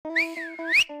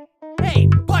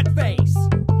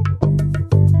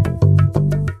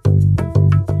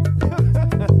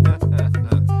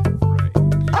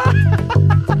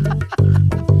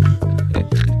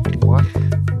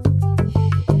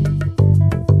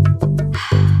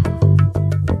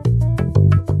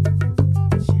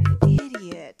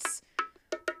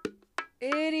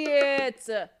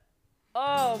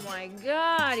Oh my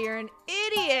god, you're an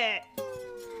idiot!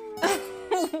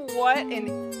 What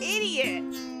an idiot!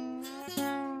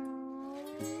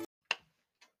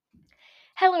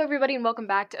 Hello everybody and welcome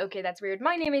back to Okay That's Weird.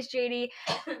 My name is JD.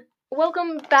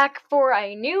 Welcome back for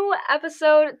a new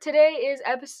episode. Today is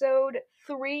episode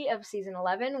 3 of season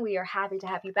 11. We are happy to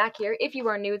have you back here. If you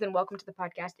are new, then welcome to the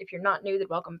podcast. If you're not new, then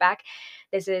welcome back.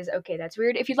 This is Okay That's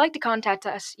Weird. If you'd like to contact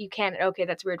us, you can at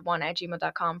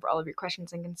okaythat'sweird1@gmail.com for all of your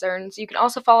questions and concerns. You can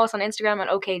also follow us on Instagram at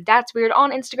Okay That's Weird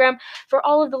on Instagram for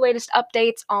all of the latest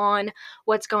updates on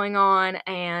what's going on,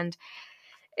 and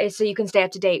so you can stay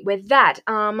up to date with that.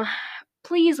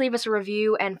 Please leave us a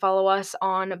review and follow us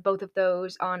on both of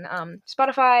those on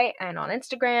Spotify and on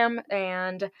Instagram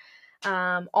and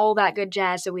all that good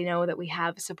jazz, so we know that we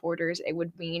have supporters. It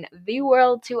would mean the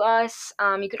world to us.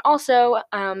 You can also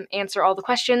answer all the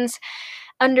questions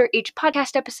under each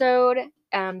podcast episode.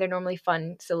 They're normally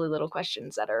fun, silly little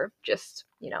questions that are just,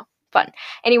 fun.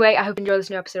 Anyway, I hope you enjoy this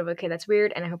new episode of Okay That's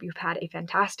Weird, and I hope you've had a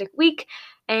fantastic week.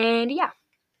 And yeah.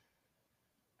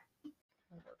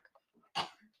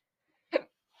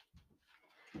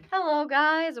 Hello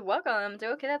guys, welcome to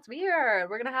Okay That's Weird.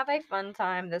 We're gonna have a fun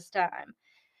time this time.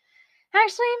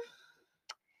 Actually,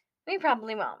 we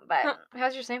probably won't, but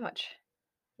how's your sandwich?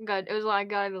 Good. It was like,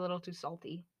 I got a little too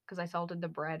salty because I salted the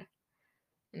bread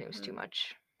and it was too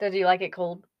much. Did you like it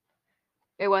cold?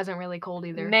 It wasn't really cold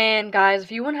either. Man, guys,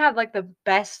 if you want to have like the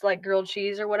best like grilled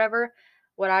cheese or whatever,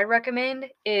 what I recommend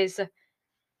is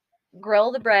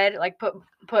grill the bread, like put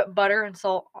butter and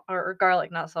salt or garlic,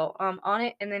 not salt, on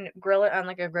it, and then grill it on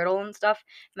like a griddle and stuff,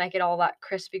 make it all that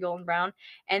crispy golden brown,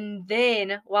 and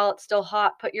then while it's still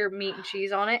hot, put your meat and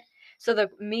cheese on it, so the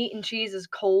meat and cheese is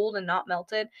cold and not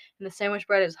melted, and the sandwich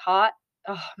bread is hot.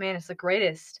 Oh man, it's the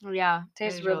greatest. Yeah,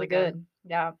 Tastes really good.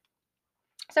 Yeah.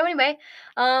 So anyway,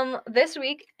 last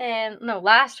week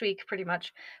pretty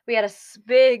much, we had a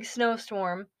big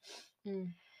snowstorm.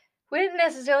 We didn't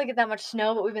necessarily get that much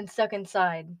snow, but we've been stuck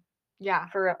inside. Yeah.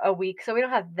 For a week, so we don't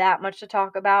have that much to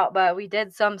talk about, but we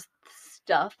did some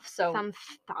stuff.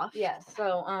 Yeah.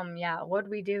 So yeah. What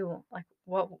did we do? Like,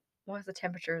 what was the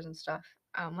temperatures and stuff?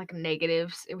 Like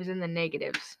negatives. It was in the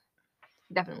negatives.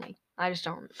 Definitely. I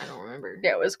don't remember.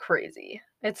 Yeah, it was crazy.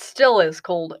 It still is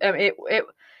cold. I mean, it's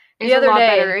the other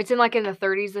day, better. It's in the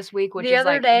 30s this week, which is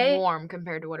like warm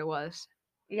compared to what it was.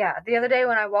 Yeah, the other day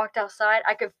when I walked outside,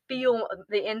 I could feel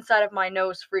the inside of my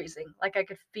nose freezing. Like I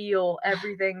could feel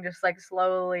everything just like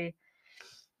slowly.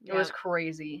 It was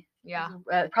crazy. Yeah. It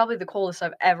was, probably the coldest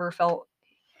I've ever felt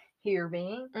here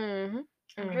being. I'm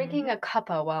drinking a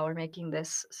cuppa while we're making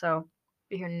this, so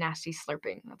you hear nasty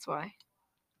slurping. That's why.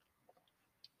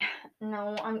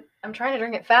 No, I'm trying to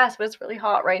drink it fast, but it's really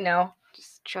hot right now.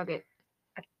 Just chug it.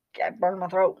 I burned my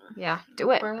throat. Yeah,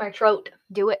 do it. Burn my throat.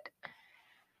 Do it.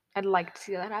 I'd like to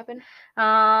see that happen.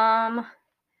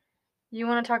 You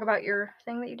want to talk about your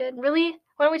thing that you did? Really?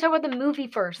 Why don't we talk about the movie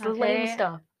first? The lame Okay.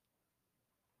 stuff.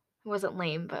 It wasn't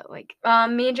lame, but like.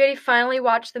 Me and JD finally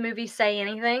watched the movie Say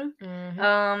Anything.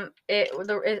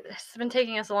 It's been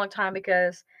taking us a long time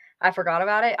because I forgot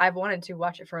about it. I've wanted to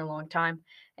watch it for a long time,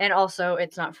 and also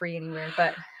it's not free anywhere,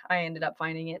 but I ended up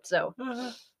finding it. So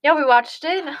yeah, we watched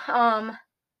it. I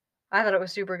thought it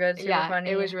was super good, super funny.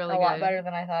 It was really a good. lot better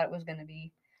than I thought it was gonna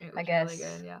be. It was I guess. Really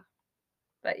good, yeah.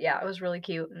 But yeah, it was really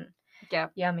cute and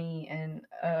yummy and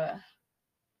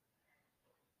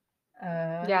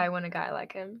yeah, I want a guy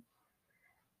like him.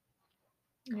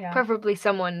 Yeah. Preferably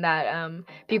someone that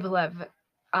people have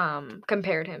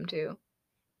compared him to.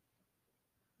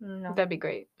 No. That'd be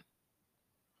great.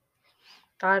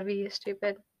 That'd be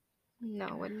stupid. No,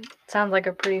 it wouldn't. Sounds like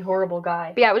a pretty horrible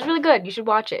guy. But yeah, it was really good. You should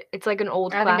watch it. It's like an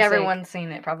old classic. I think everyone's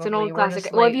seen it, probably. It's an old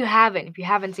classic. Well, if you haven't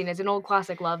seen it, it's an old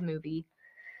classic love movie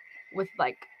with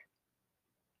like...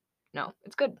 No,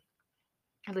 it's good.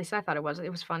 At least I thought it was.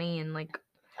 It was funny and like...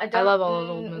 I love all those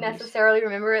old movies. Necessarily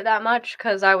remember it that much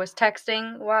because I was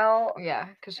texting while... Yeah,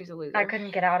 because she's a loser. I couldn't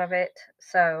get out of it,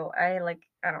 so I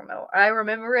don't know. I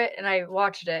remember it and I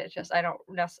watched it. It's just I don't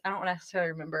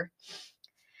necessarily remember.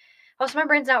 Also, my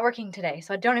brain's not working today,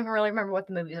 so I don't even really remember what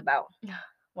the movie's about.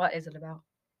 What is it about?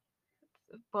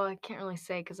 Well, I can't really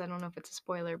say because I don't know if it's a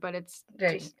spoiler, but it's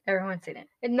just... Everyone's seen it.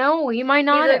 No, you might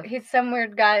not. He's some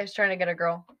weird guy who's trying to get a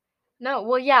girl. No,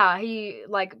 well, yeah, he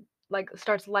like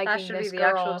starts liking this girl. That should be the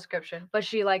actual description. But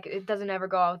she it doesn't ever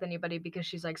go out with anybody because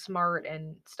she's like smart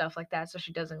and stuff like that, so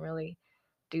she doesn't really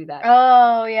do that.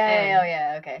 Oh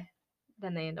yeah, okay.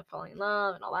 Then they end up falling in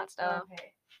love and all that stuff.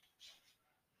 Okay.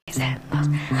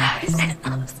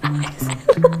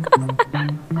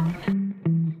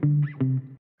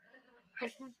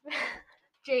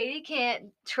 JD can't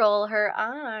troll her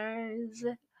eyes.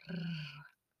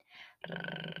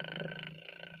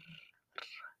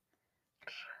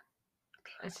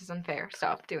 This is unfair.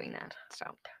 Stop doing that.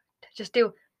 Stop. Just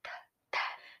do.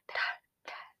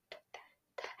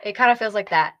 It kind of feels like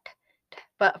that,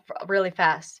 but really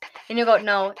fast. And you go,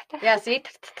 no. Yeah, see?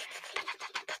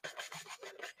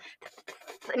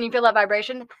 And you feel that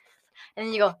vibration. And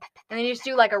then you go, and then you just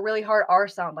do like a really hard R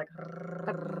sound, like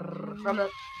from the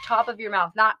top of your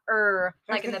mouth, not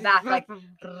like in the back, like.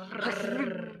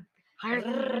 I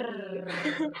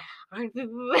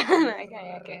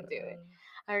can't do it.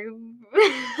 Kind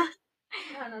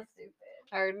of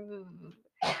stupid.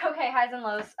 Okay, highs and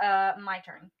lows. My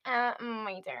turn.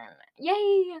 My turn.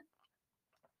 Yay!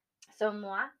 So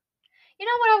moi. You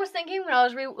know what I was thinking when I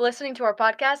was listening to our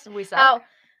podcast? We suck.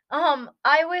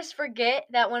 I always forget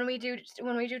that when we do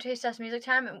taste test music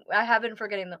time, I have been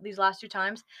forgetting these last 2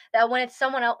 times, that when it's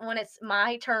someone else, when it's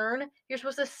my turn, you're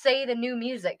supposed to say the new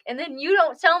music, and then you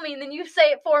don't tell me, and then you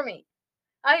say it for me.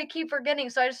 I keep forgetting,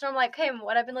 so I just I'm like, hey,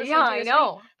 what I've been listening to this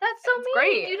know. week. That's so It's mean.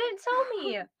 great. You didn't tell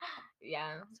me.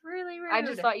 Yeah. It's really rude. I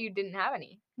just thought you didn't have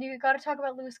any. You got to talk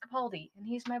about Louis Capaldi, and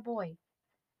he's my boy.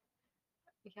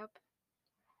 Yep.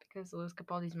 Because Louis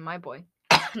Capaldi's my boy.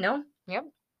 No? Yep.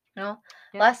 No?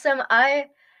 Yep. Last time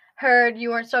I heard you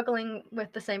weren't struggling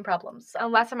with the same problems. So.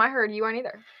 Last time I heard, you aren't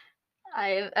either.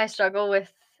 I struggle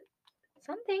with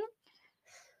something.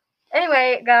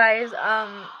 Anyway, guys,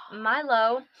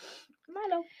 Milo,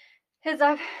 because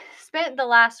I've spent the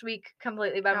last week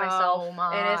completely by myself,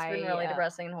 and it's been really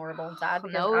depressing and horrible and sad.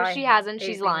 Because No, she hasn't.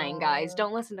 She's lying, alone. guys.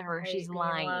 Don't listen to her. I She's hate being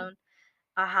lying. alone.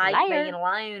 I hate Liar. being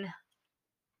alone.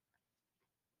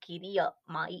 Giddy up,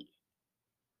 mate.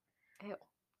 Ew.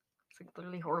 It's like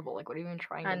literally horrible. Like, what are you even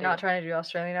trying to do? I'm not trying to do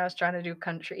Australian. I was trying to do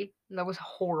country. That was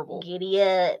horrible. Giddy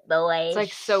up, boys. It's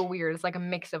like so weird. It's like a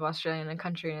mix of Australian and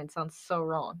country, and it sounds so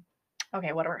wrong.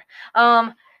 Okay, whatever.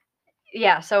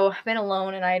 Yeah, so I've been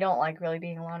alone, and I don't like really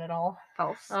being alone at all.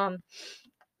 False. My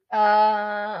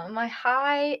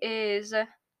high is.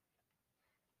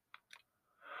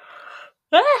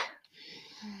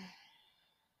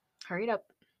 Hurry it up.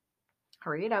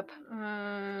 Hurry it up.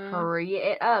 Mm. Hurry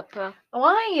it up.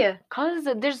 Why? Because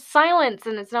there's silence,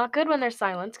 and it's not good when there's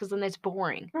silence, because then it's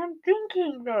boring. I'm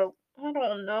thinking, though. I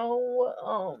don't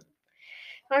know.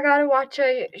 I gotta watch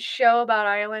a show about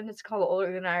Ireland. It's called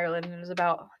Older Than Ireland, and it's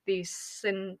about these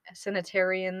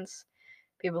sanitarians,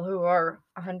 people who are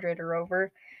 100 or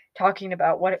over, talking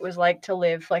about what it was like to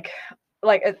live like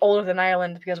older than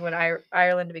Ireland, because when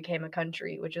Ireland became a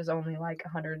country, which is only like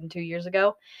 102 years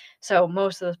ago, so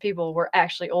most of those people were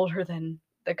actually older than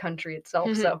the country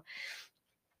itself. So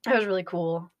it was really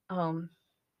cool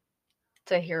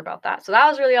to hear about that. So that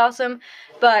was really awesome.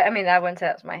 But I mean, I wouldn't say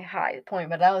that's my high point,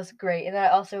 but that was great. And I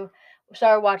also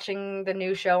started watching the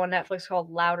new show on Netflix called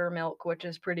Louder Milk, which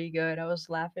is pretty good. I was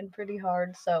laughing pretty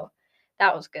hard, so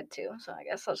that was good too. So I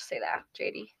guess I'll just say that,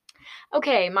 JD.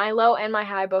 Okay, my low and my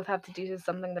high both have to do with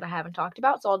something that I haven't talked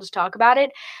about, so I'll just talk about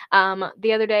it.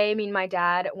 The other day, me and my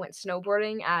dad went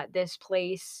snowboarding at this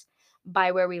place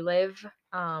by where we live.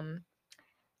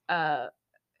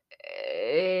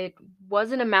 It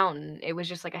wasn't a mountain. It was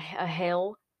just like a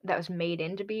hill that was made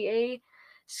in to be a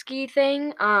ski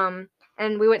thing. And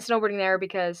we went snowboarding there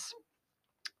because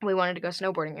we wanted to go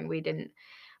snowboarding, and we don't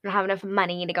have enough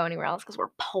money to go anywhere else because we're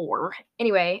poor.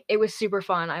 Anyway, it was super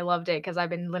fun. I loved it because I've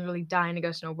been literally dying to go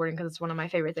snowboarding because it's one of my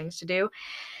favorite things to do.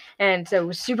 And so it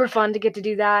was super fun to get to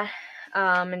do that.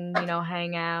 And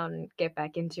hang out and get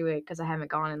back into it because I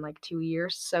haven't gone in like 2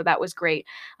 years, so that was great.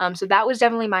 So that was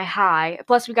definitely my high.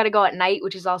 Plus, we got to go at night,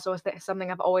 which is also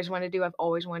something I've always wanted to do. I've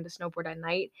always wanted to snowboard at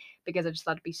night because I just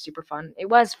thought it'd be super fun. It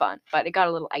was fun, but it got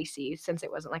a little icy since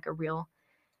it wasn't like a real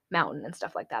mountain and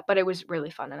stuff like that. But it was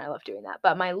really fun, and I love doing that.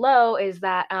 But my low is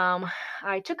that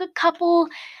I took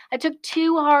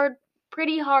 2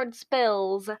 pretty hard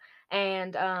spills,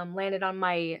 and landed on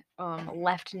my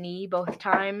left knee both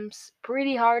times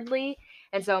pretty hardly,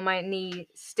 and so my knee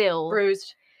still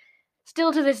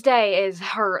to this day is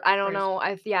hurt. I don't know.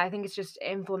 I think it's just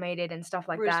inflamed and stuff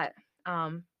like that.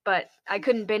 But I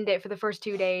couldn't bend it for the first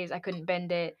 2 days. I couldn't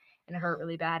bend it, and it hurt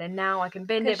really bad. And now I can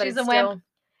bend it, but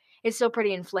it's still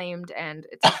pretty inflamed, and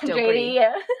it's still pretty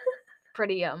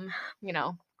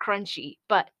crunchy.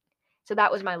 But so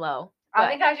that was my low. I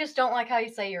think I just don't like how you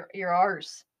say your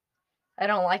R's. I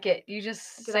don't like it. You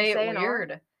just say it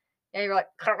weird. Yeah, you're like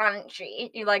crunchy.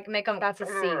 You like make them. That's a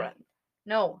C.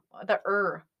 No, the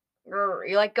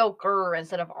You like go grr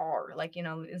instead of R. Like,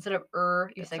 instead of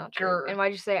you say grr. And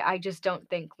why'd you say I just don't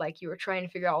think? Like you were trying to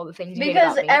figure out all the things you hate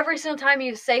because about me. Every single time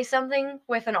you say something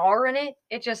with an R in it,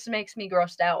 it just makes me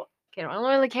grossed out. Okay, I don't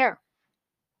really care.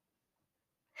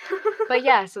 But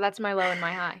yeah, so that's my low and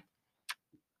my high.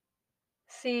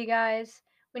 See, guys,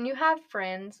 when you have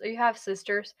friends or you have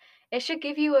sisters, it should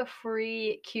give you a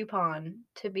free coupon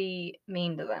to be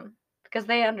mean to them because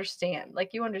they understand.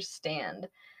 Like, you understand.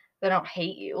 They don't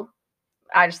hate you.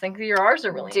 I just think that your R's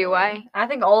are really Do annoying. I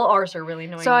think all R's are really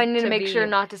annoying. So I need to make sure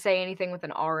not to say anything with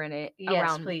an R in it Yes,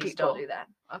 around please people. don't do that.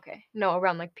 Okay. No,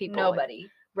 around like people. like, Nobody.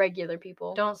 regular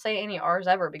people. Don't say any R's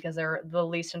ever because they're the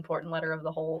least important letter of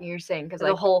the whole You're saying because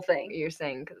the whole thing. You're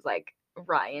saying because like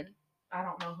Ryan. I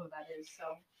don't know who that is, so.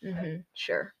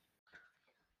 Sure.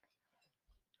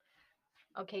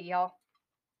 Okay, y'all.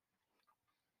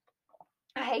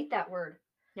 I hate that word.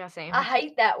 Yeah, same. I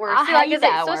hate that word. I See, like, hate is it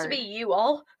that supposed to word. be you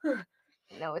all?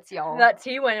 No, it's y'all. That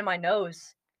tea went in my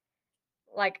nose.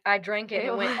 Like, I drank it and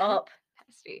it Ew. went up.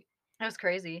 Nasty. That was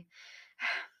crazy.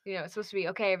 You know, it's supposed to be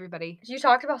okay, everybody. You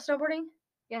talked about snowboarding?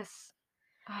 Yes.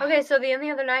 Okay, so the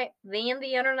other night, we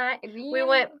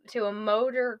went to a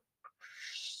motor.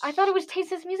 I thought it was Taste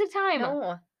This Music time.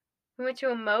 No. We went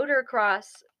to a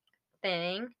motocross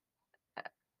thing.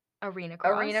 Arena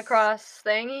cross. Arena cross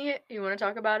thingy. You want to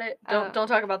talk about it? Don't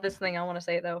talk about this thing. I want to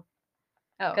say it though.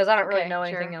 Oh, because I don't really okay, know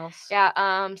sure. anything else.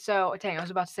 Yeah. So dang, I was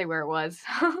about to say where it was.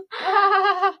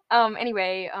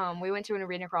 Anyway, we went to an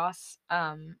arena cross.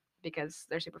 Because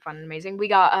they're super fun and amazing. We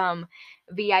got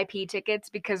VIP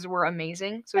tickets because we're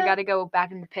amazing. So we got to go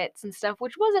back in the pits and stuff,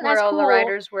 which wasn't Where as all cool. the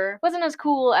riders were. Wasn't as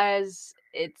cool as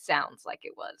it sounds like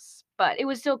it was, but it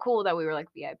was still cool that we were like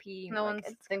VIP. No like,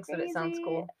 one thinks that it sounds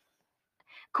cool.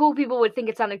 Cool people would think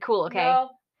it sounded cool. Okay.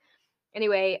 No.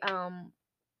 Anyway,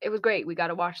 it was great. We got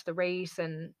to watch the race,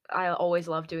 and I always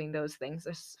love doing those things.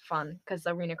 It's fun because the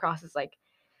arena cross is like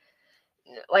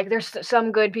there's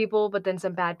some good people, but then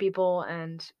some bad people,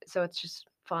 and so it's just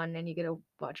fun, and you get to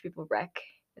watch people wreck.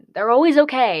 They're always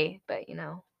okay, but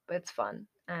but it's fun,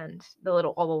 and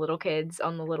all the little kids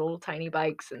on the little tiny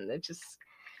bikes, and it just,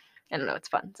 I don't know, it's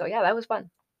fun. So yeah, that was fun.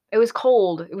 It was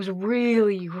cold. It was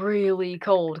really, really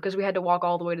cold because we had to walk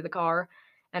all the way to the car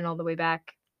and all the way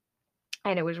back,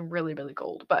 and it was really, really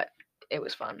cold, but it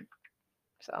was fun.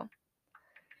 So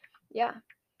yeah.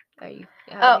 You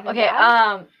have anything to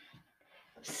add?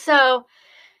 So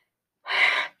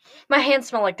my hands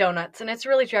smell like donuts, and it's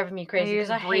really driving me crazy You because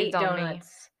I just hate breathed on me.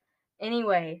 donuts.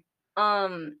 Anyway,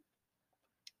 one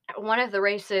of the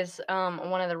races,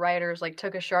 one of the riders like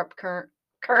took a sharp turn.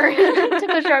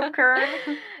 Took a sharp turn.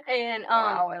 And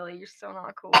Wow, Ellie, you're so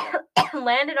not cool.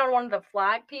 landed on one of the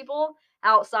flag people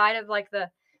outside of like the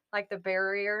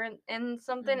barrier and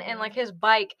something, and like his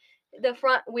bike, the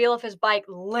front wheel of his bike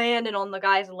landed on the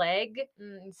guy's leg,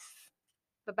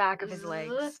 the back of his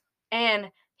legs,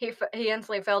 and he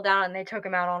instantly fell down, and they took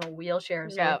him out on a wheelchair.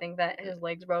 So I think that his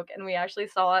legs broke, and we actually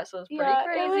saw it, so it was pretty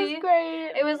crazy. It was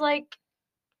great. It was like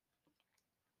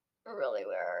really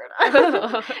weird.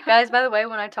 Guys, by the way,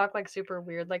 when I talk like super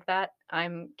weird like that,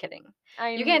 I'm kidding.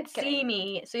 You can't see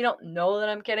me, so you don't know that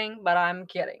I'm kidding, but I'm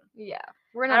kidding. Yeah.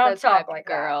 We're not those type of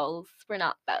girls. That. We're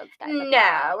not those type of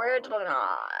No, girls. we're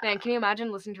not. Man, can you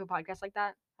imagine listening to a podcast like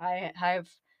that? I've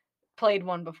played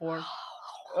one before.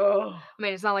 Oh. I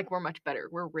mean, it's not like we're much better.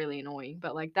 We're really annoying,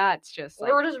 but like that's just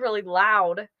like we're just really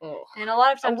loud. Ugh. And a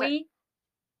lot of times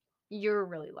you're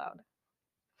really loud.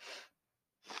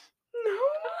 No.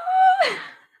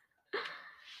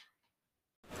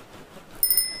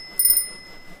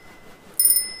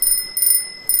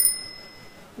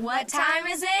 What time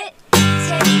is it?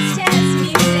 Taste test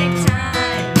music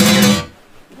time.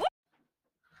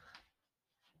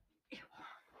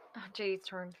 Jade's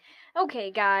turn.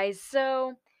 Okay, guys,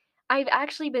 so I've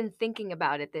actually been thinking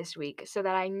about it this week so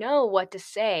that I know what to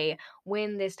say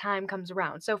when this time comes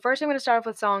around. So first I'm going to start off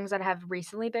with songs that have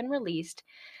recently been released.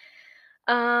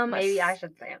 Maybe I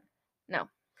should say it. No.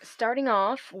 Starting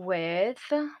off with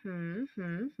let's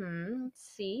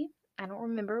see. I don't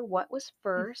remember what was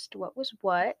first. What was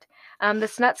what? The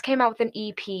Snuts came out with an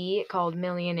EP called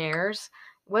Millionaires.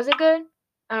 Was it good?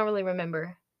 I don't really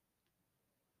remember.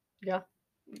 Yeah.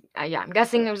 Yeah, I'm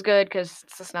guessing it was good because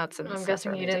it's the Snuts, and I'm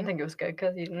guessing you didn't think it was good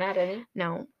because you didn't add any.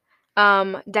 No.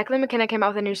 Declan McKenna came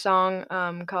out with a new song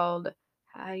called,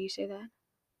 how do you say that?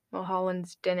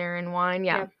 Mulholland's Dinner and Wine.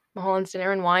 Yeah, Mulholland's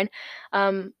Dinner and Wine.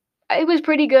 It was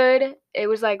pretty good. It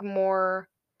was like more,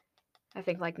 I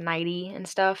think, like 90 and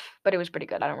stuff, but it was pretty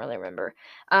good. I don't really remember.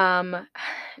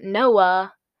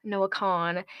 Noah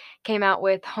Kahn came out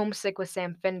with Homesick with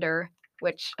Sam Fender,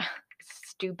 which is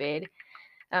stupid.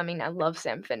 I mean, I love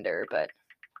Sam Fender, but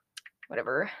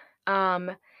whatever.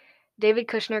 David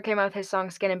Kushner came out with his song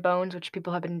Skin and Bones, which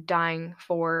people have been dying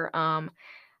for.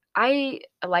 I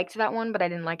liked that one, but I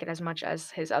didn't like it as much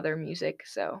as his other music,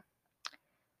 so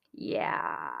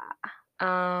yeah.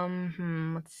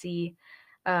 Let's see.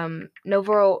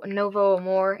 Novo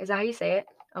Amor. Is that how you say it?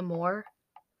 Amor.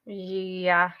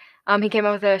 Yeah. He came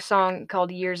out with a song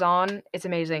called Years On. It's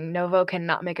amazing. Novo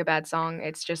cannot make a bad song.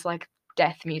 It's just like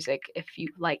death music if you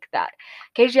like that.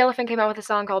 Cage the Elephant came out with a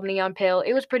song called Neon Pill.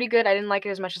 It was pretty good. I didn't like it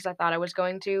as much as I thought I was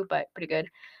going to, but pretty good.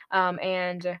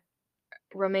 And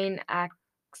Romain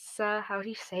Axa, how do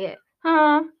you say it?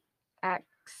 Huh.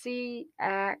 Axi,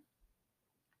 I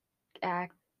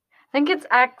think it's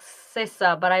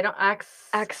Axissa, but I don't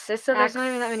Axissa. There's not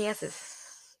even that many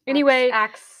S's. Anyway,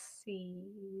 Axis.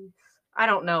 I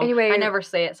don't know. Anyway, I never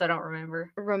say it, so I don't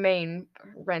remember. Romain,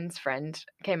 Ren's friend,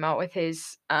 came out with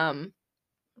his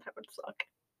That would suck.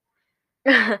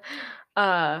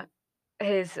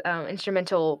 his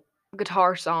instrumental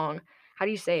guitar song. How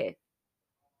do you say it?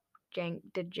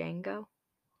 Django?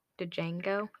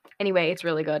 Anyway, it's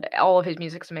really good. All of his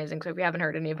music's amazing. So if you haven't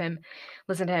heard any of him,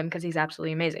 listen to him because he's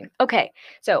absolutely amazing. Okay,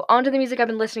 so on to the music I've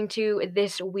been listening to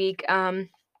this week.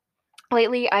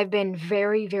 Lately I've been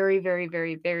very, very, very,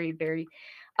 very, very, very,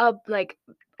 like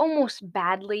almost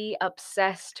badly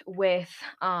obsessed with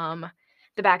the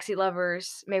Backseat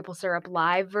Lovers Maple Syrup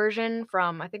live version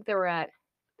from, I think they were at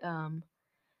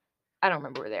I don't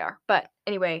remember where they are. But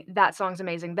anyway, that song's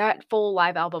amazing. That full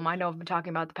live album, I know I've been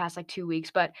talking about the past like 2 weeks,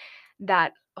 but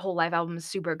that whole live album is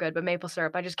super good. But Maple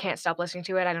Syrup, I just can't stop listening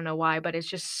to it. I don't know why, but it's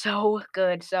just so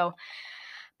good. So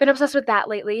been obsessed with that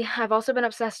lately. I've also been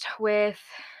obsessed with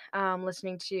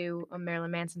listening to Marilyn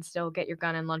Manson still, Get Your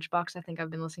Gun and Lunchbox. I think I've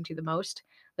been listening to the most.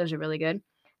 Those are really good.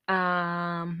 Let's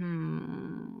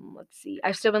see.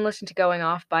 I've still been listening to Going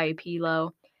Off by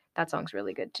P-Lo. That song's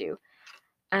really good too.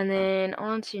 And then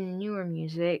on to newer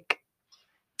music.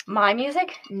 My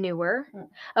music? Newer.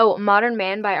 Oh, Modern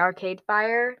Man by Arcade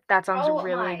Fire. That song's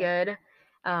really my. good.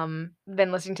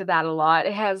 Been listening to that a lot.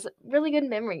 It has really good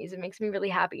memories. It makes me really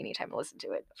happy anytime I listen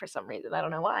to it for some reason. I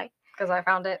don't know why. Because I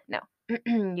found it. No,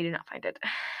 you did not find it.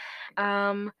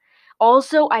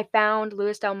 Also, I found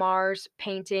Louis Del Mar's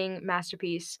painting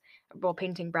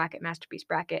bracket masterpiece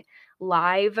bracket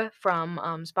live from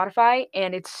Spotify,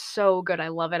 and it's so good. I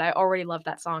love it. I already love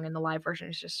that song, and the live version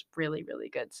is just really, really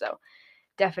good. So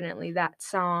definitely that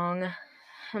song.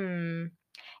 And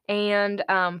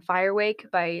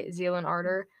Firewake by Zeal and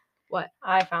Ardor. What?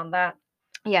 I found that.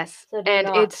 Yes, So do and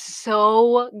not. it's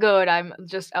so good. I'm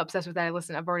just obsessed with that.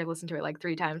 I've already listened to it like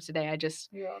 3 times today.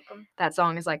 You're welcome. That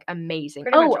song is like amazing.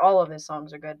 Pretty much all of his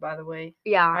songs are good, by the way.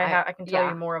 Yeah, I can tell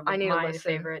you more of I need to my listen.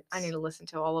 favorites. I need to listen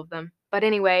to all of them. But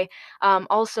anyway,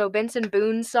 also Benson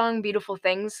Boone's song "Beautiful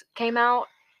Things" came out,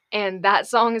 and that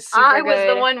song is super I was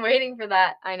good. the one waiting for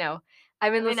that. I know.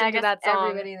 I've been I listening to guess that song.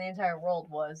 everybody in the entire world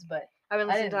was, but I've been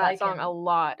I listening to didn't that like song him. a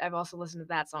lot. I've also listened to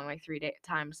that song like 3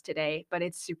 times today, but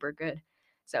it's super good.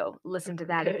 So listen to Super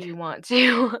that if good. you want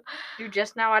to. You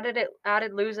just now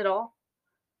added Lose It All?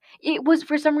 It was,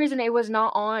 for some reason, it was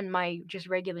not on my just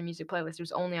regular music playlist. It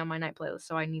was only on my night playlist,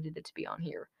 so I needed it to be on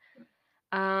here.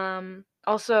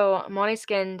 Also,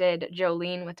 Måneskin did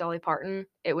Jolene with Dolly Parton.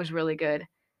 It was really good.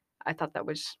 I thought it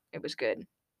was good.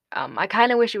 I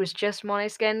kind of wish it was just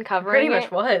Måneskin covering Pretty much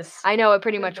it. was. I know it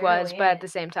pretty She was much was, barely but in at it. the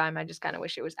same time, I just kind of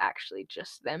wish it was actually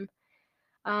just them.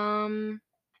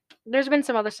 There's been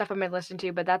some other stuff I've been listening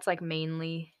to, but that's like most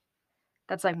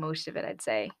of it, I'd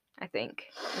say. I think,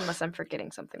 unless I'm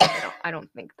forgetting something, which I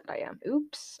don't think that I am.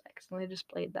 Oops, I accidentally just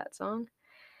played that song.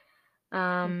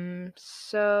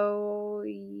 So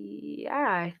yeah,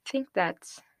 I think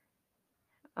that's.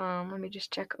 Let me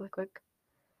just check really quick.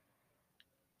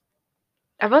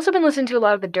 I've also been listening to a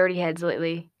lot of the Dirty Heads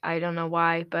lately. I don't know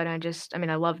why, but I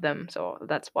love them, so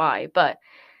that's why. But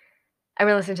I've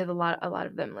been listening to a lot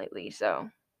of them lately, so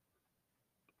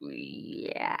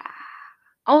yeah.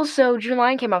 Also, June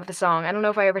Lion came up with a song. I don't know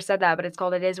if I ever said that, but it's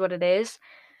called "It Is What It Is."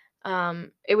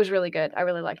 It was really good. I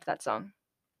really liked that song.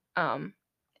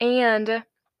 And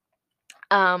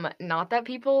not that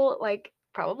people like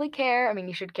probably care. I mean,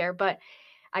 you should care, but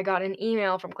I got an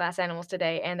email from Glass Animals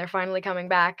today, and they're finally coming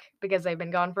back because they've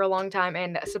been gone for a long time,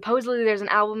 and supposedly there's an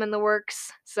album in the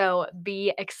works, so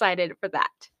be excited for that.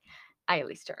 I at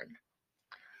least Churn.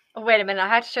 Oh, wait a minute, I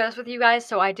had to share this with you guys.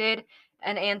 So I did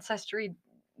an ancestry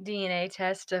DNA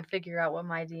test to figure out what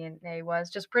my DNA was,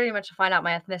 just pretty much to find out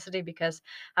my ethnicity, because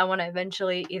I want to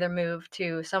eventually either move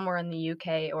to somewhere in the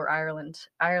UK or Ireland.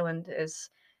 Ireland is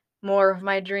more of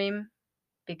my dream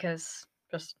because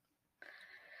just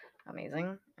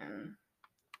amazing,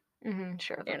 and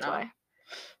Sure, you that's know.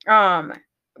 why.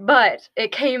 But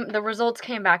the results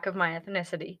came back of my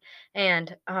ethnicity,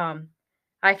 and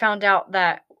I found out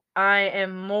that I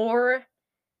am more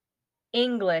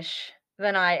English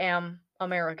than I am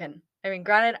American. I mean,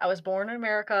 granted, I was born in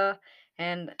America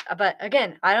And but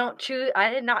again, I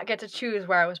did not get to choose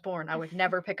where I was born. I would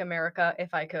never pick America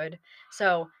if I could.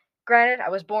 So, granted, I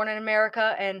was born in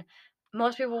America, and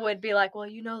most people would be like, "Well,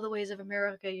 you know the ways of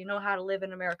America, you know how to live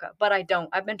in America." But I don't.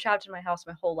 I've been trapped in my house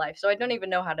my whole life, so I don't even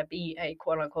know how to be a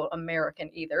quote unquote American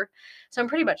either. So I'm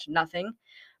pretty much nothing.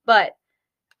 But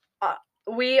uh,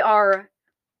 we are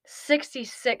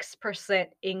 66%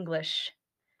 English,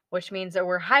 which means that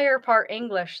we're higher part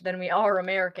English than we are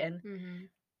American. Mm-hmm.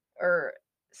 Or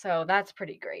so that's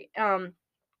pretty great.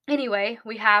 Anyway,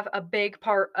 we have a big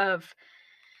part of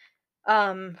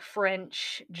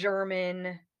French,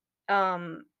 German,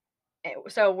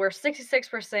 so we're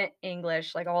 66%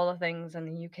 English, like all the things in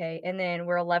the UK, and then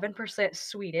we're 11%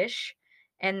 Swedish,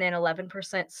 and then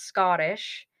 11%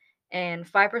 Scottish, and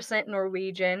 5%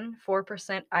 Norwegian,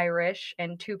 4% Irish,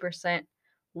 and 2%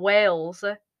 Welsh.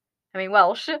 I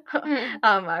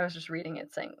was just reading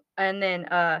it saying. And then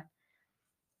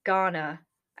Ghana,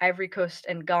 Ivory Coast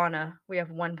and Ghana, we have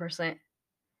 1%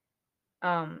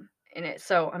 in it.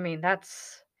 So, I mean,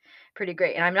 that's pretty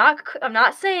great. And I'm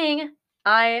not saying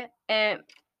I am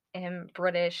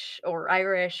British or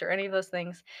Irish or any of those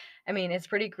things. I mean, it's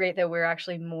pretty great that we're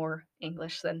actually more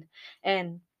English than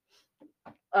and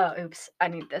oops, I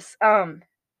need this.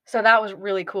 So that was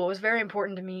really cool. It was very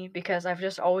important to me because I've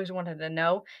just always wanted to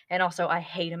know, and also I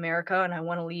hate America and I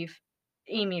want to leave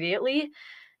immediately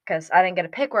because I didn't get to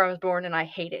pick where I was born and I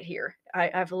hate it here.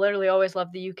 I've literally always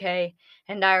loved the UK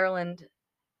and Ireland.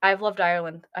 I've loved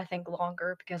Ireland, I think,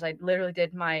 longer because I literally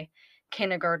did my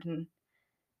kindergarten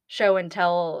show and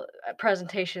tell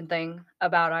presentation thing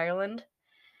about Ireland.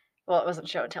 Well, it wasn't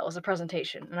show and tell, it was a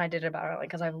presentation, and I did it about Ireland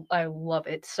because I love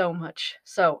it so much.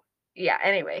 So, yeah,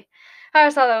 anyway. I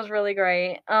just thought that was really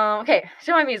great. Okay,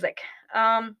 to my music.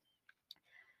 I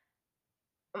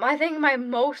think my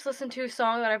most listened to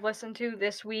song that I've listened to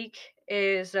this week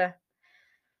is I've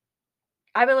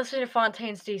been listening to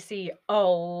Fontaines DC a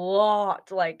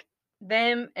lot. Like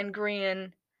them and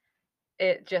Green.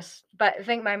 But I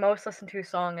think my most listened to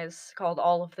song is called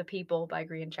All of the People by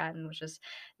Green Chatton, which is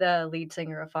the lead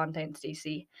singer of Fontaines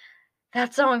DC.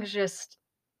 That song is just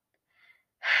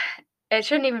it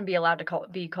shouldn't even be allowed to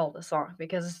be called a song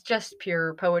because it's just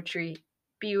pure poetry,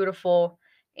 beautiful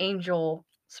angel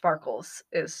sparkles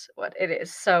is what it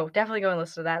is. So definitely go and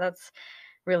listen to that. That's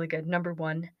really good. Number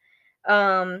 1.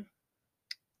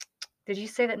 Did you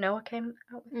say that Noah came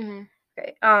out? Mm-hmm.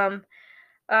 Okay.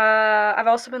 I've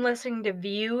also been listening to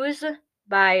Views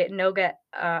by Noga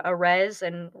Arez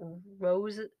and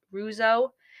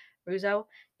Ruzo.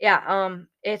 Yeah,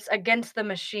 it's Against the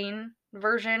Machine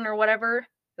version or whatever.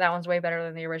 That one's way better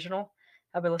than the original.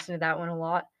 I've been listening to that one a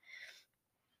lot.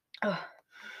 Oh, I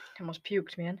almost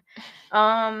puked, man.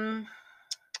 Let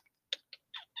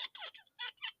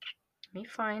me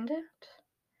find it.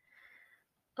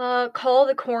 Call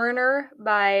the Coroner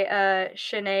by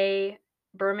Shanae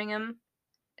Birmingham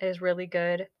is really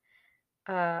good.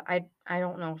 I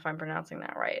don't know if I'm pronouncing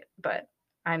that right, but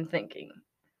I'm thinking.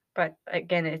 But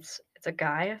again, it's a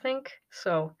guy, I think.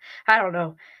 So I don't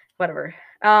know. Whatever.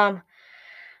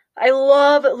 I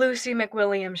love Lucy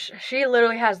McWilliams. She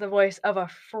literally has the voice of a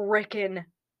freaking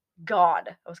god.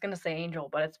 I was gonna say angel,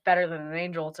 but it's better than an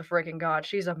angel. It's a freaking god.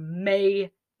 She's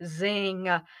amazing.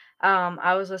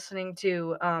 I was listening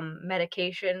to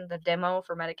Medication, the demo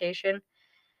for Medication.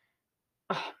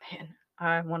 Oh man,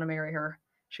 I want to marry her.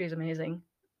 She's amazing.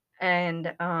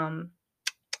 And I've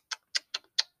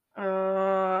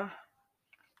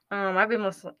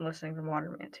been listening from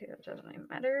Waterman too. It doesn't even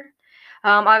matter.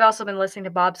 I've also been listening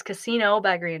to Bob's Casino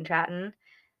by Green Chatton.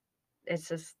 It's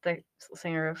just the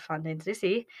singer of Fontaines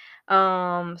DC.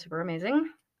 Super amazing.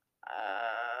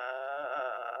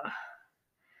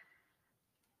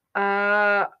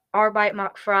 Arbeit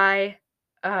Macht Frei,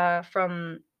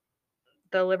 from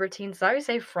the Libertines. Did I always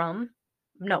say from?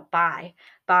 No, by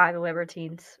the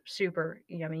Libertines. Super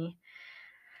yummy.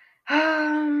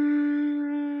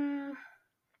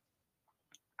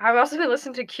 I've also been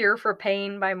listening to Cure for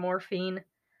Pain by Morphine,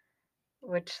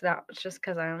 which that was just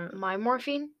because I'm My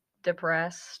morphine?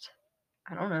 depressed.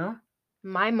 I don't know.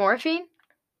 My morphine?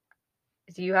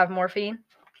 Do you have morphine?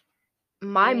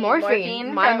 My You need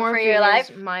morphine. My for morphine your is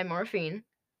life? my morphine.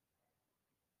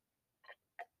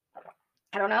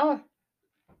 I don't know.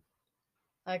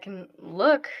 I can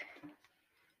look.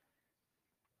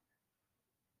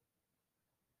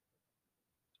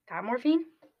 Got morphine?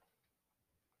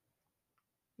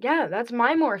 Yeah, that's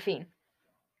my morphine.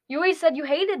 You always said you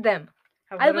hated them.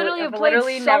 I literally have I've played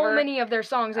literally so never- many of their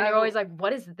songs, and I've- you're always like,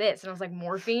 "What is this?" And I was like,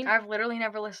 "Morphine." I've literally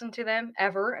never listened to them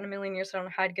ever in a million years. So I don't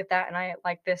know how to get that, and I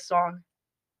like this song.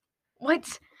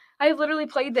 What? I literally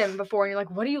played them before, and you're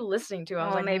like, "What are you listening to?" I was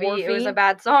Well, like, maybe it was a "Morphine."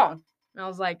 bad song. And I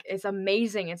was like, "It's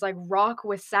amazing. It's like rock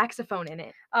with saxophone in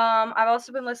it." I've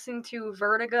also been listening to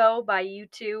Vertigo by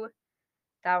U2.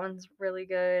 That one's really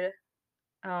good.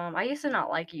 I used to not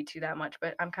like U2 that much,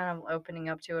 but I'm kind of opening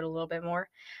up to it a little bit more.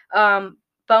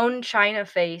 Bone China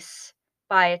Face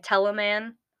by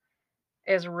Teleman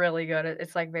is really good.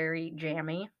 It's like very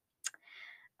jammy.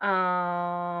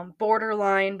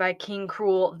 Borderline by King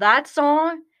Cruel. That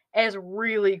song is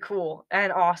really cool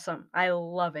and awesome. I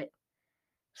love it.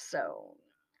 So,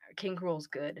 King Cruel's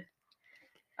good.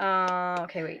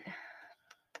 Okay, wait.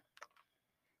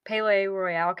 Pele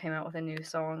Royale came out with a new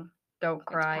song. Don't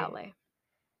Cry. It's Pele.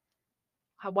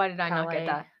 Why did I not get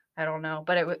Pele. that? I don't know,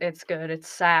 but it's good. It's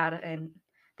sad and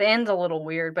the end's a little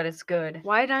weird, but it's good.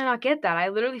 Why did I not get that? I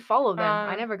literally follow them.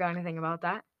 I Um, never got anything about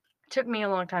that. Took me a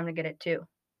long time to get it too.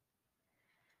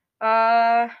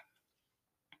 And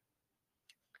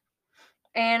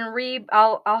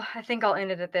I think I'll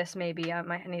end it at this maybe. I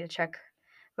need to check.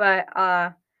 But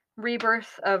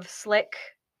Rebirth of Slick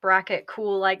bracket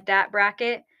Cool Like Dat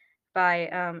bracket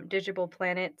by Digital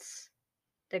Planets.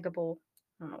 Diggable.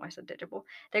 I don't know why I said Digital.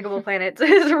 Diggable Planets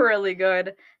is really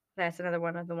good. That's another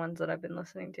one of the ones that I've been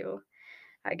listening to,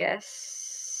 I guess.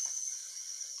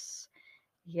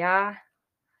 Yeah.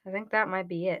 I think that might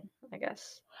be it, I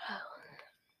guess.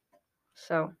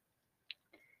 So,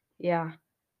 yeah.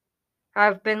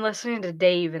 I've been listening to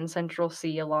Dave and Central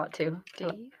C a lot too.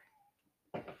 Dave?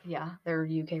 Yeah, they're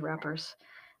UK rappers.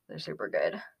 They're super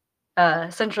good.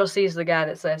 Central C is the guy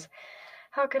that says,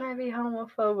 "How can I be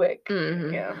homophobic?"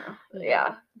 Mhm.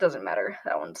 Yeah, doesn't matter.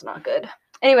 That one's not good.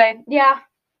 Anyway, yeah.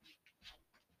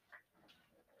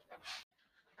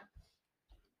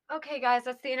 Okay, guys,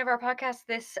 that's the end of our podcast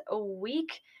this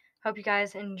week. Hope you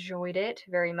guys enjoyed it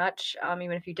very much.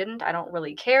 Even if you didn't, I don't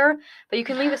really care. But you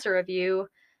can leave us a review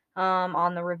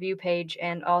on the review page,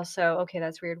 and also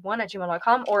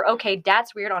okaythat'sweird1@gmail.com or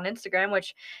okaydat'sweird on Instagram,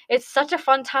 which it's such a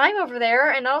fun time over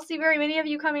there, and I don't see very many of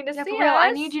you coming to Yeah, see for real. us.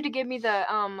 I need you to give me the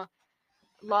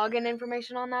login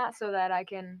information on that so that I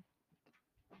can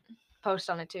post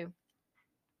on it too.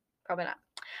 Probably not.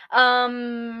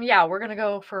 Yeah, we're gonna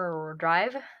go for a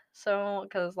drive. So,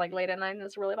 because like late at night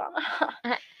is really fun.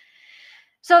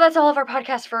 So that's all of our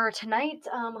podcast for tonight.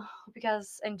 Hope you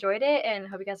guys enjoyed it and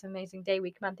hope you guys have an amazing day,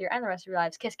 week, month, year, and the rest of your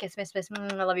lives. Kiss, kiss, miss, miss.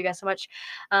 I love you guys so much.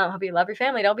 Hope you love your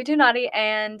family. Don't be too naughty.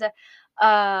 And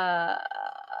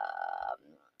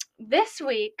this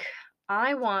week,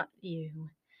 I want you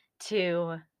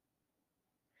to.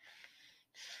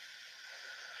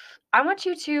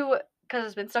 Because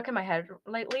it's been stuck in my head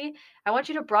lately, I want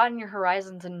you to broaden your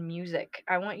horizons in music.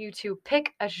 I want you to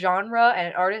pick a genre and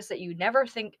an artist that you never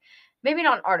think, maybe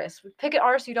not an artist, pick an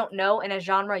artist you don't know and a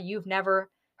genre you've never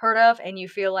heard of and you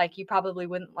feel like you probably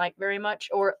wouldn't like very much,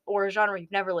 or a genre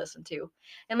you've never listened to,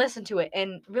 and listen to it,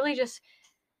 and really just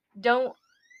don't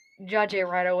judge it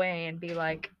right away and be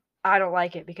like, I don't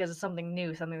like it because it's something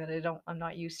new, something that I'm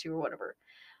not used to or whatever.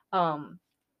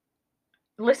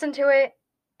 Listen to it,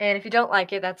 and if you don't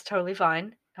like it, that's totally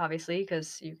fine, obviously,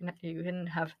 because you can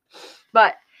have,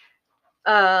 but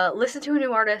listen to a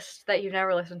new artist that you've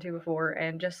never listened to before,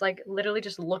 and just like literally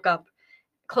just look up,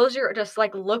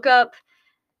 look up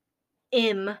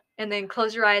and then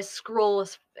close your eyes, scroll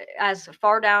as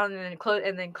far down, and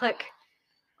then click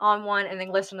on one, and then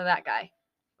listen to that guy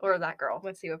or that girl.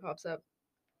 Let's see what pops up.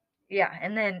 Yeah,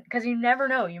 and then because you never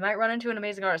know, you might run into an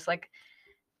amazing artist. Like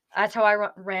that's how I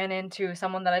ran into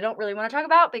someone that I don't really want to talk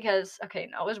about because, okay,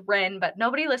 no, it was Ren, but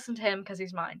nobody listened to him because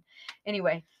he's mine.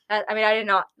 Anyway, I did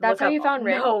not. That's how you found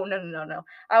Ren? No.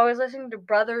 I was listening to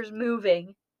Brothers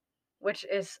Moving, which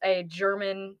is a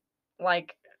German,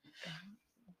 like,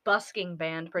 busking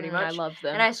band, pretty much. I love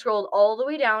them. And I scrolled all the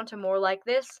way down to More Like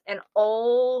This, and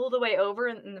all the way over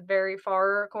in the very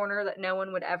far corner that no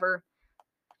one would ever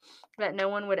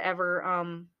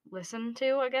listen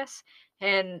to, I guess,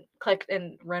 and clicked,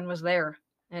 and Ren was there,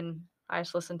 and I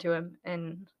just listened to him,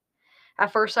 and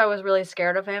at first I was really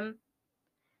scared of him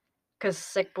because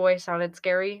Sick Boy sounded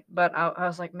scary, but I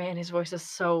was like, man, his voice is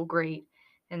so great,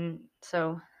 and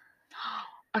so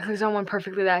I clicked on one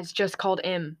perfectly that's just called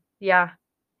M. yeah,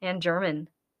 and German.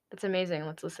 That's amazing.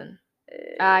 Let's listen.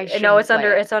 No, it's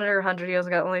under 100. He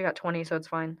only got 20, so it's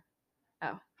fine.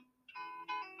 Oh.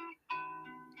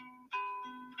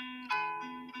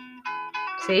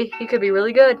 See, he could be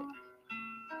really good.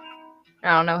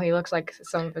 I don't know. He looks like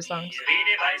some of his songs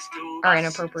are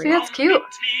inappropriate. See, that's cute.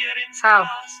 How?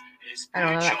 I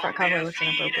don't know. That front cover looks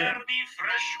inappropriate.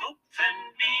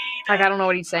 Like, I don't know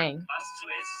what he's saying.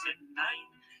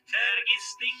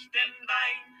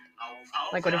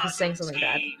 Like, what if he's saying something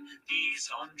bad?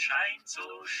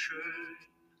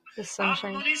 The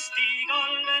sunshine.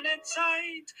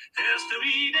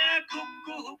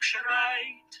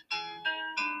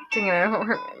 Dang it, I don't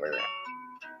remember.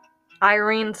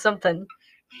 Irene something.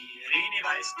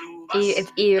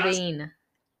 It's Irene.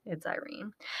 It's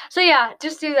Irene. So yeah,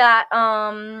 just do that.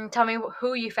 Tell me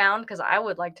who you found because I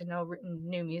would like to know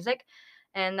new music,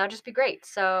 and that'll just be great.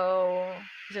 So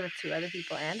there were 2 other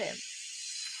people and him.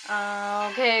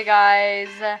 Okay, guys.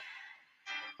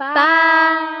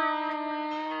 Bye.